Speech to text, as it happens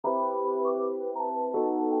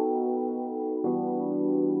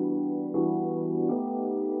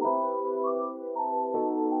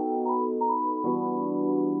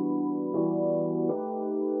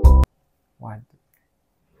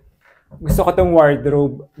Gusto ko tong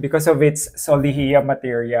wardrobe because of its solihiya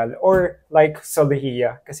material or like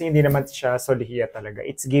solihiya kasi hindi naman siya solihiya talaga.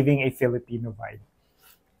 It's giving a Filipino vibe.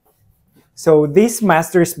 So this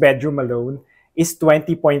master's bedroom alone is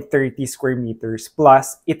 20.30 square meters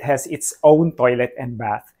plus it has its own toilet and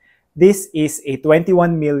bath. This is a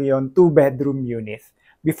 21 million two-bedroom unit.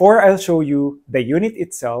 Before I'll show you the unit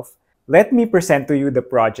itself, let me present to you the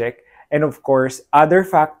project and of course other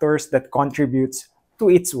factors that contributes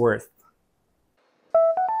to its worth.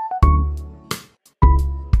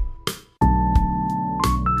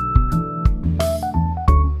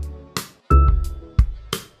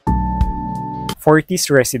 Fortis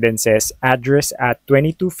Residences, address at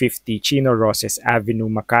 2250 Chino Roces Avenue,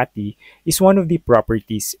 Makati, is one of the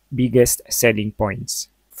property's biggest selling points.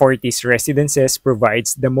 Fortis Residences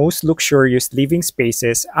provides the most luxurious living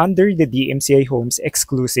spaces under the DMCI Homes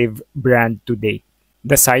exclusive brand to date.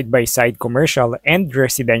 The side-by-side commercial and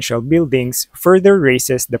residential buildings further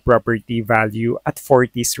raises the property value at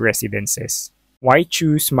Fortis Residences. Why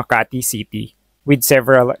choose Makati City? With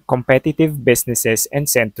several competitive businesses and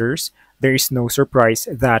centers, there is no surprise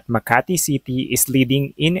that Makati City is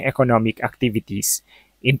leading in economic activities.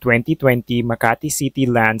 In 2020, Makati City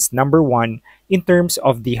lands number 1 in terms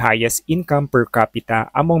of the highest income per capita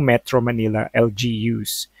among Metro Manila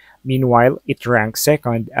LGUs. Meanwhile, it ranks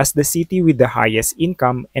second as the city with the highest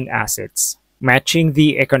income and assets. Matching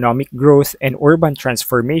the economic growth and urban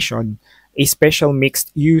transformation, a special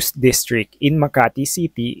mixed-use district in Makati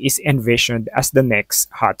City is envisioned as the next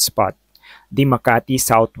hotspot, the Makati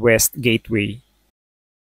Southwest Gateway.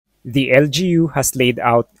 The LGU has laid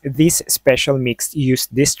out this special mixed-use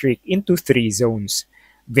district into 3 zones: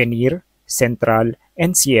 Venir, Central,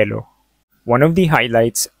 and Cielo. One of the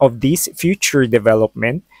highlights of this future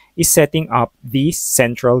development is setting up the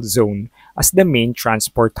Central Zone as the main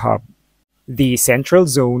transport hub. The Central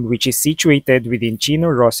Zone, which is situated within Chino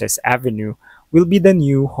Roces Avenue, will be the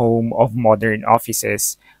new home of modern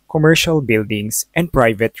offices, commercial buildings, and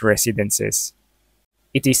private residences.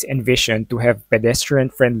 It is envisioned to have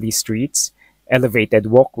pedestrian-friendly streets, elevated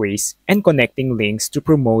walkways, and connecting links to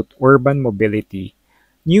promote urban mobility.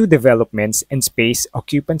 New developments and space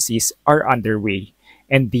occupancies are underway,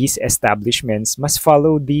 and these establishments must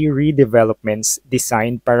follow the redevelopment's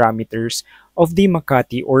design parameters of the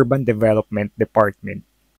Makati Urban Development Department.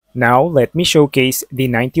 Now, let me showcase the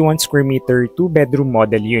 91 square meter 2-bedroom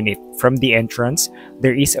model unit. From the entrance,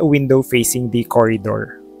 there is a window facing the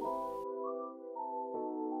corridor.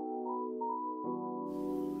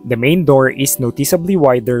 The main door is noticeably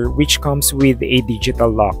wider, which comes with a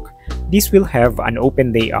digital lock. This will have an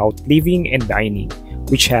open layout living and dining,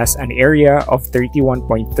 which has an area of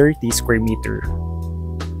 31.30 square meter.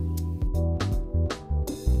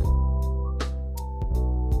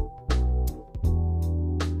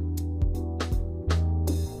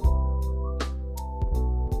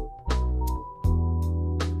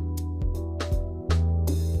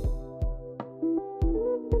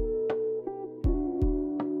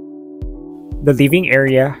 The living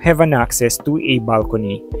area have an access to a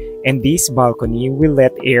balcony, and this balcony will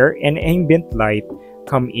let air and ambient light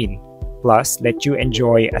come in, plus let you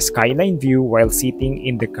enjoy a skyline view while sitting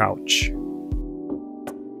in the couch.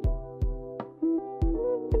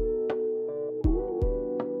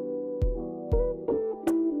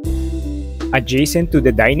 Adjacent to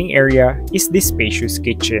the dining area is the spacious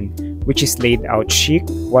kitchen, which is laid out chic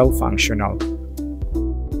while functional.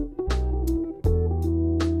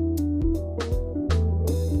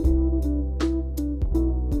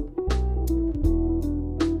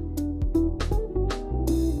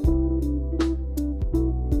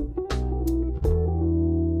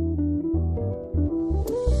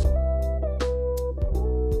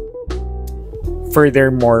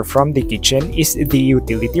 Furthermore, from the kitchen is the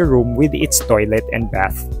utility room with its toilet and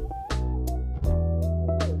bath.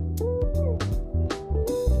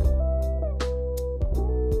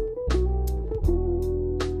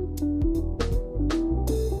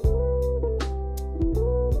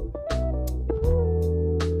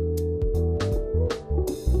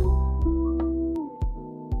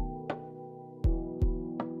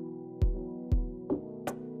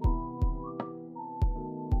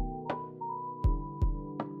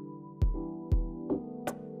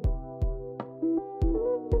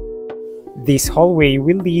 This hallway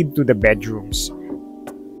will lead to the bedrooms.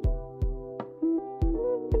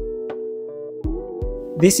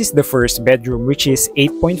 This is the first bedroom, which is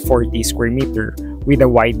 8.40 square meter with a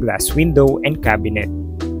wide glass window and cabinet.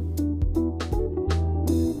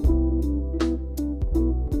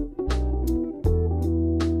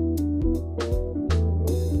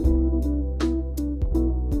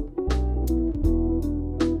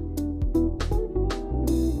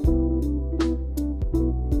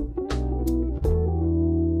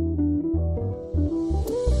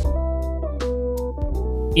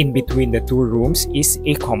 In between the two rooms is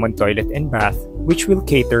a common toilet and bath, which will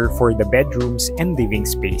cater for the bedrooms and living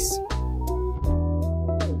space.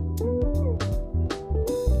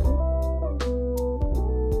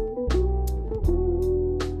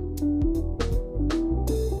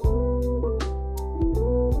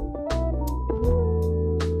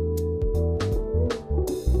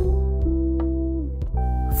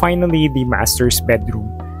 Finally, the master's bedroom.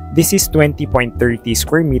 This is 20.30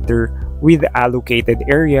 square meter with allocated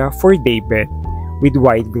area for day bed, with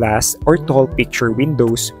wide glass or tall picture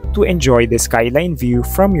windows to enjoy the skyline view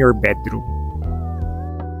from your bedroom.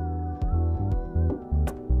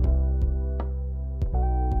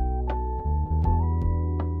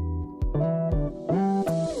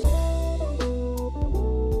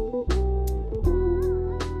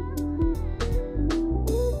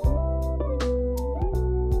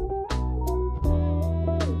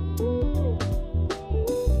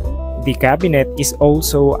 The cabinet is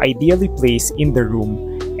also ideally placed in the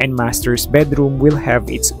room, and master's bedroom will have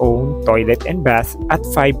its own toilet and bath at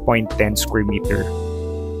 5.10 square meter.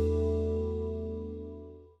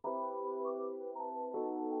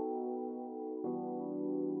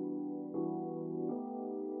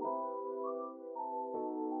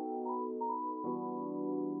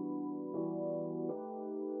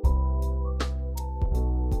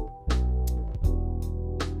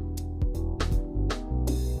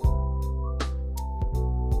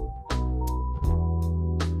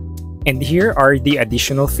 And here are the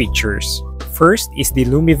additional features. First is the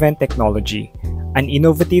LumiVent technology, an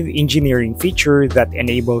innovative engineering feature that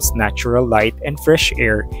enables natural light and fresh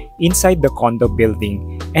air inside the condo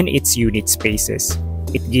building and its unit spaces.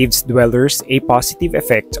 It gives dwellers a positive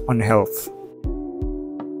effect on health.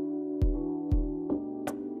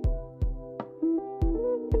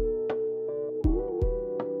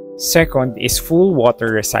 Second is full water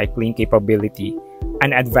recycling capability,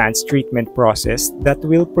 an advanced treatment process that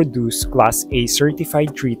will produce Class A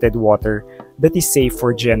certified treated water that is safe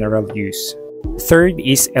for general use. Third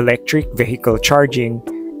is electric vehicle charging,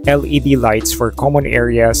 LED lights for common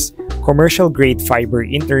areas, commercial-grade fiber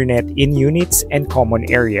internet in units and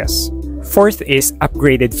common areas. Fourth is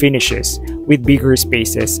upgraded finishes with bigger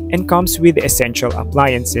spaces and comes with essential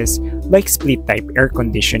appliances like split-type air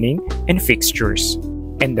conditioning and fixtures.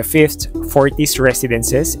 And the fifth, Fortis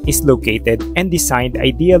Residences, is located and designed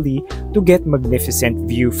ideally to get magnificent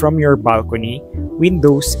view from your balcony,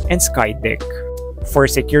 windows, and sky deck. For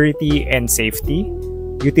security and safety,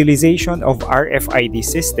 utilization of RFID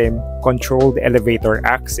system, controlled elevator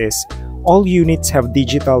access, all units have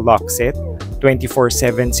digital lock set,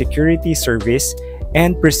 24/7 security service,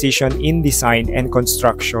 and precision in design and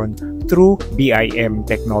construction through BIM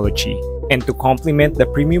technology. And to complement the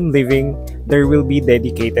premium living, there will be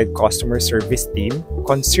dedicated customer service team,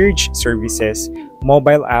 concierge services,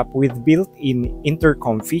 mobile app with built-in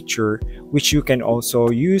intercom feature, which you can also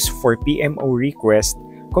use for PMO requests,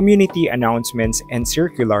 community announcements and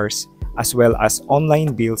circulars, as well as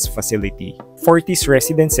online bills facility. Fortis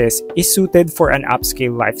Residences is suited for an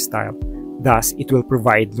upscale lifestyle. Thus, it will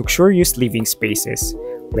provide luxurious living spaces.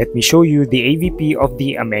 Let me show you the AVP of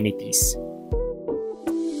the amenities.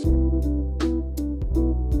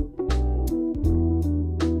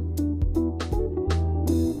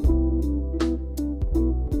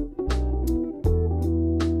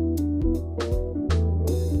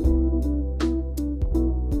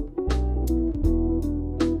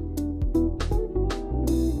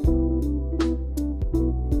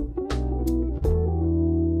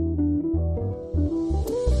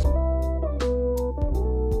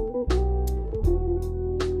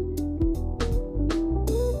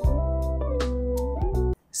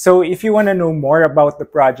 So if you want to know more about the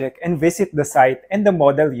project and visit the site and the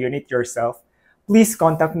model unit yourself, please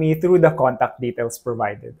contact me through the contact details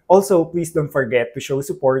provided. Also, please don't forget to show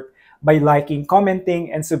support by liking,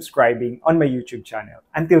 commenting, and subscribing on my YouTube channel.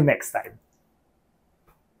 Until next time.